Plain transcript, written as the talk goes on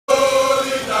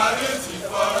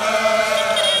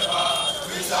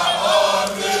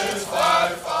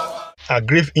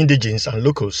aggrieved indigenes and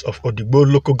locals of Odigbo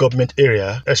local government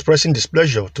area, expressing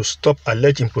displeasure to stop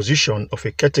alleged imposition of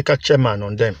a caretaker chairman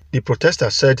on them. The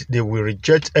protesters said they will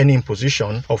reject any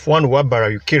imposition of one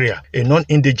Wabara Ukiria, a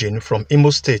non-indigene from Imo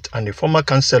State and a former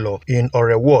councillor in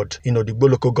Ore Ward in Odigbo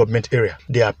local government area.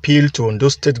 They appeal to Ondo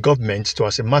State government to,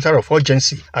 as a matter of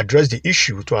urgency, address the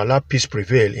issue to allow peace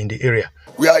prevail in the area.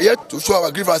 We are here to show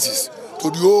our grievances to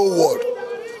the whole world,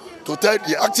 to tell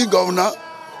the acting governor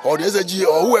or the SAG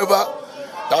or whoever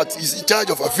that is in charge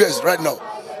of affairs right now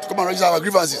to come and raise our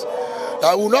grievances.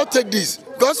 I will not take this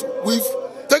because we've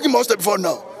taken more steps before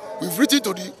now. We've written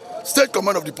to the state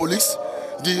command of the police,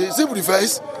 the civil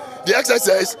defense, the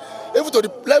XSS, even to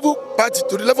the level party,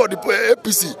 to the level of the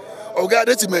APC or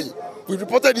Gadetimei. We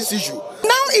reported this issue.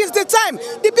 Now is the time.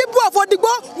 The people of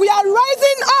Odigbo, we are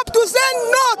rising up to say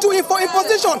no to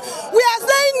imposition. We are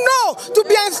saying no to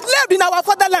be enslaved in our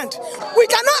fatherland. We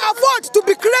cannot afford to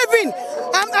be craving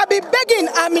and be begging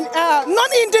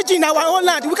non-indigene in our own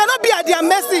land. We cannot be at their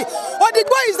mercy.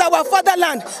 Odigbo is our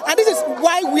fatherland, and this is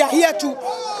why we are here to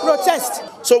protest.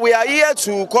 So we are here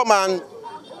to come and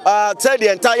tell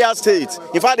the entire state,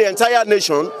 in fact the entire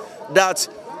nation, that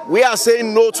we are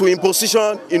saying no to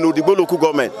imposition in Odigbo local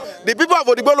government. The people of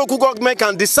Odigbo local government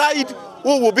can decide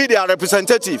who will be their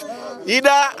representative, either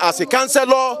as a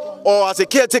councillor or as a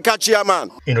caretaker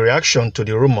chairman. In reaction to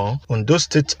the rumor, Ondo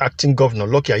State Acting Governor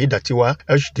Lucky Aiyedatiwa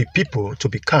urged the people to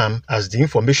be calm as the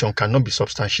information cannot be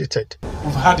substantiated.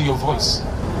 We've heard your voice.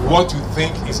 What you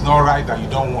think is not right that you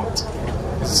don't want.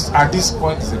 At this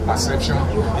point, it's a perception,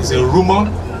 it's a rumor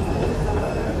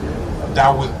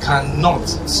that we cannot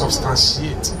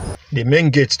substantiate. The main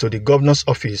gate to the governor's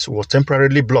office was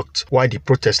temporarily blocked while the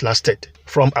protest lasted.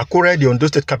 From Akure, the Ondo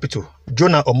State capital,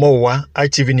 Jonah Omowa,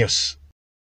 ITV News.